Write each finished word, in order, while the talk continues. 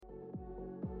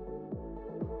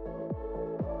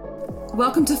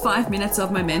Welcome to 5 Minutes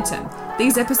of Momentum.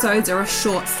 These episodes are a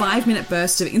short 5-minute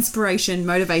burst of inspiration,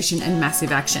 motivation, and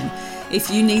massive action.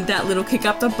 If you need that little kick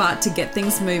up the butt to get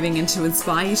things moving and to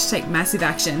inspire you to take massive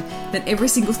action, then every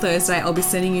single Thursday I'll be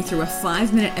sending you through a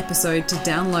 5-minute episode to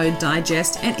download,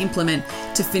 digest, and implement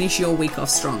to finish your week off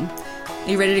strong. Are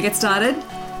you ready to get started?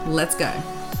 Let's go.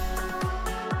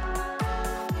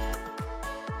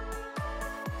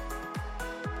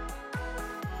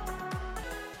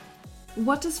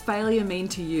 What does failure mean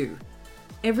to you?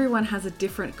 Everyone has a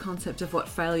different concept of what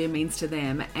failure means to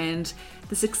them, and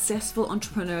the successful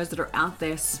entrepreneurs that are out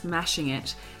there smashing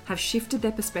it have shifted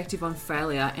their perspective on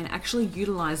failure and actually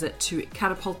utilize it to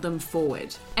catapult them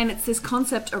forward. And it's this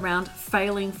concept around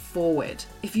failing forward.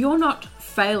 If you're not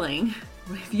failing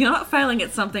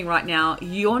at something right now,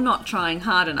 you're not trying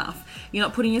hard enough. You're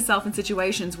not putting yourself in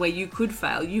situations where you could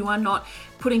fail. You are not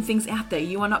putting things out there.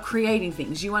 You are not creating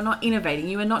things. You are not innovating.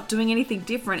 You are not doing anything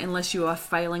different unless you are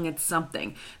failing at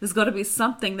something. There's got to be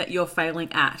something that you're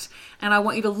failing at. And I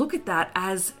want you to look at that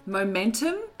as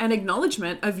momentum and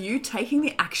acknowledgement of you taking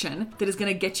the action that is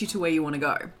going to get you to where you want to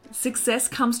go. Success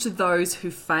comes to those who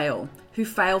fail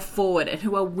forward and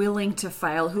who are willing to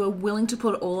fail, who are willing to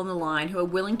put it all on the line, who are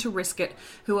willing to risk it,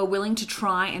 who are willing to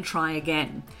try and try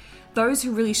again. Those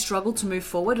who really struggle to move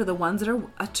forward are the ones that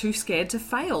are too scared to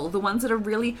fail, the ones that are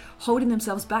really holding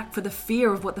themselves back for the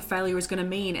fear of what the failure is going to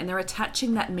mean, and they're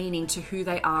attaching that meaning to who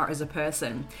they are as a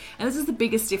person. And this is the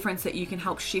biggest difference that you can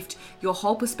help shift your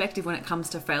whole perspective when it comes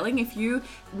to failing. If you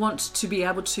want to be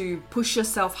able to push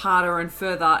yourself harder and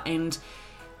further and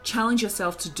challenge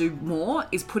yourself to do more,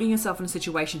 is putting yourself in a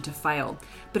situation to fail.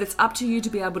 But it's up to you to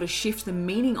be able to shift the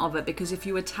meaning of it, because if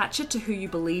you attach it to who you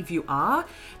believe you are,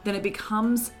 then it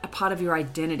becomes a part of your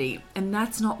identity. And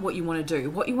that's not what you want to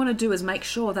do. What you want to do is make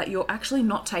sure that you're actually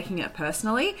not taking it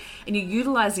personally and you're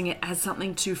utilizing it as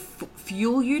something to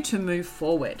fuel you to move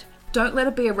forward. Don't let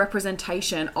it be a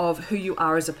representation of who you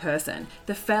are as a person.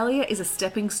 The failure is a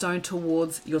stepping stone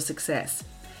towards your success.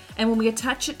 And when we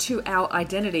attach it to our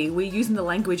identity, we're using the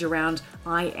language around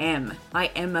I am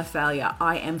a failure,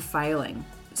 I am failing.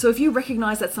 So if you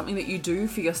recognize that's something that you do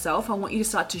for yourself, I want you to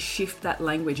start to shift that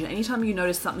language. And anytime you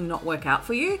notice something not work out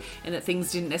for you and that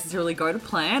things didn't necessarily go to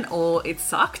plan, or it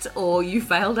sucked, or you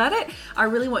failed at it, I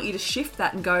really want you to shift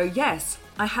that and go, yes,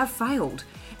 I have failed.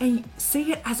 And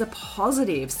see it as a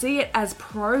positive, see it as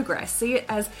progress, see it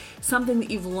as something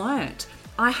that you've learned.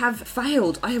 I have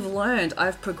failed, I have learned,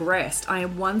 I've progressed, I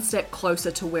am one step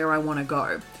closer to where I want to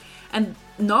go. And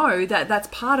know that that's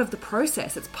part of the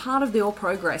process. It's part of your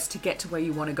progress to get to where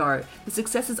you want to go. The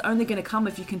success is only going to come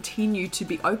if you continue to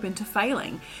be open to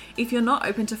failing. If you're not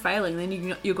open to failing,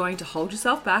 then you're going to hold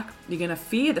yourself back. You're going to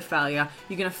fear the failure.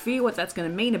 You're going to fear what that's going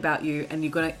to mean about you, and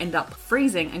you're going to end up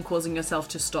freezing and causing yourself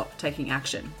to stop taking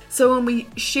action. So when we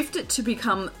shift it to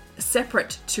become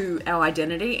separate to our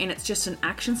identity and it's just an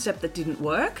action step that didn't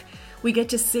work, we get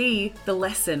to see the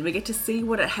lesson. We get to see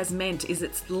what it has meant is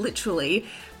it's literally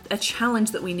a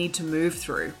challenge that we need to move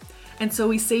through. And so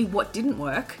we see what didn't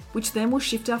work, which then will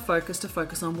shift our focus to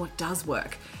focus on what does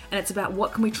work. And it's about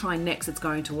what can we try next that's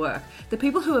going to work. The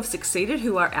people who have succeeded,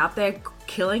 who are out there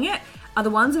killing it, are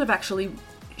the ones that have actually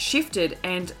shifted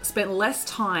and spent less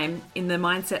time in the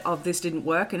mindset of this didn't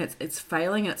work and it's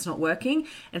failing and it's not working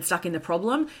and stuck in the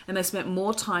problem, and they spent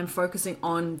more time focusing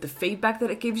on the feedback that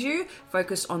it gives you,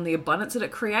 focused on the abundance that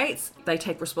it creates. They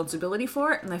take responsibility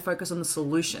for it and they focus on the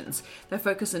solutions. They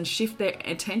focus and shift their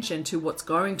attention to what's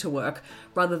going to work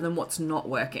rather than what's not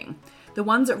working. The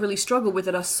ones that really struggle with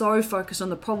it are so focused on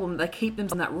the problem, they keep them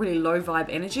in that really low vibe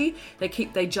energy.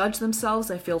 They judge themselves,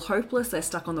 they feel hopeless, they're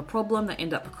stuck on the problem, they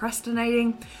end up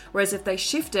procrastinating. Whereas if they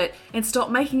shift it and stop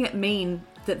making it mean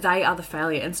that they are the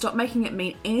failure and stop making it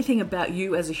mean anything about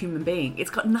you as a human being, it's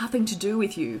got nothing to do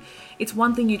with you. It's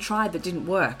one thing you tried that didn't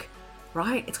work.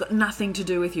 Right? It's got nothing to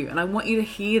do with you. And I want you to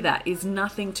hear that. It's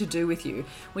nothing to do with you.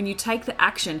 When you take the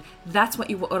action, that's what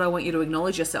I want you to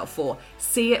acknowledge yourself for.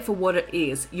 See it for what it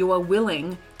is. You are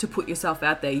willing to put yourself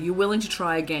out there. You're willing to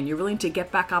try again. You're willing to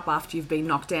get back up after you've been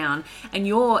knocked down. And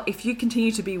if you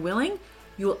continue to be willing,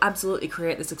 you'll absolutely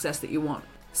create the success that you want.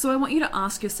 So I want you to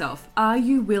ask yourself, are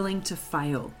you willing to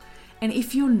fail? And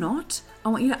if you're not, I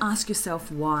want you to ask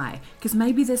yourself why. Because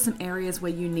maybe there's some areas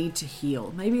where you need to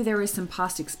heal. Maybe there is some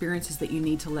past experiences that you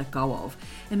need to let go of.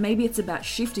 And maybe it's about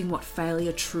shifting what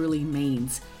failure truly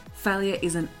means. Failure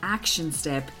is an action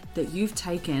step that you've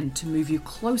taken to move you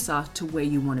closer to where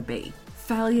you want to be.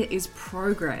 Failure is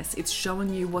progress. It's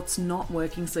showing you what's not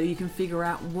working so you can figure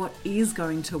out what is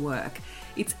going to work.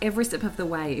 It's every step of the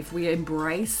way. If we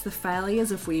embrace the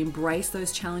failures, if we embrace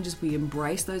those challenges, we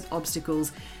embrace those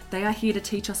obstacles, They are here to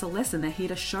teach us a lesson. They're here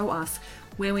to show us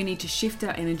where we need to shift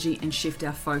our energy and shift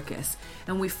our focus.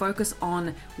 And we focus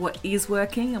on what is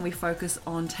working, and we focus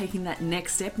on taking that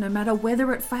next step, no matter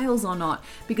whether it fails or not,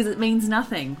 because it means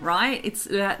nothing, right? It's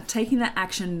about taking that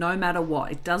action no matter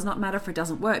what. It does not matter if it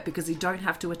doesn't work, because you don't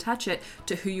have to attach it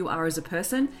to who you are as a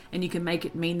person, and you can make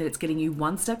it mean that it's getting you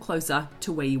one step closer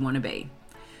to where you want to be.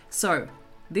 So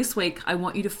this week, I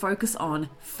want you to focus on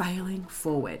failing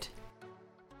forward.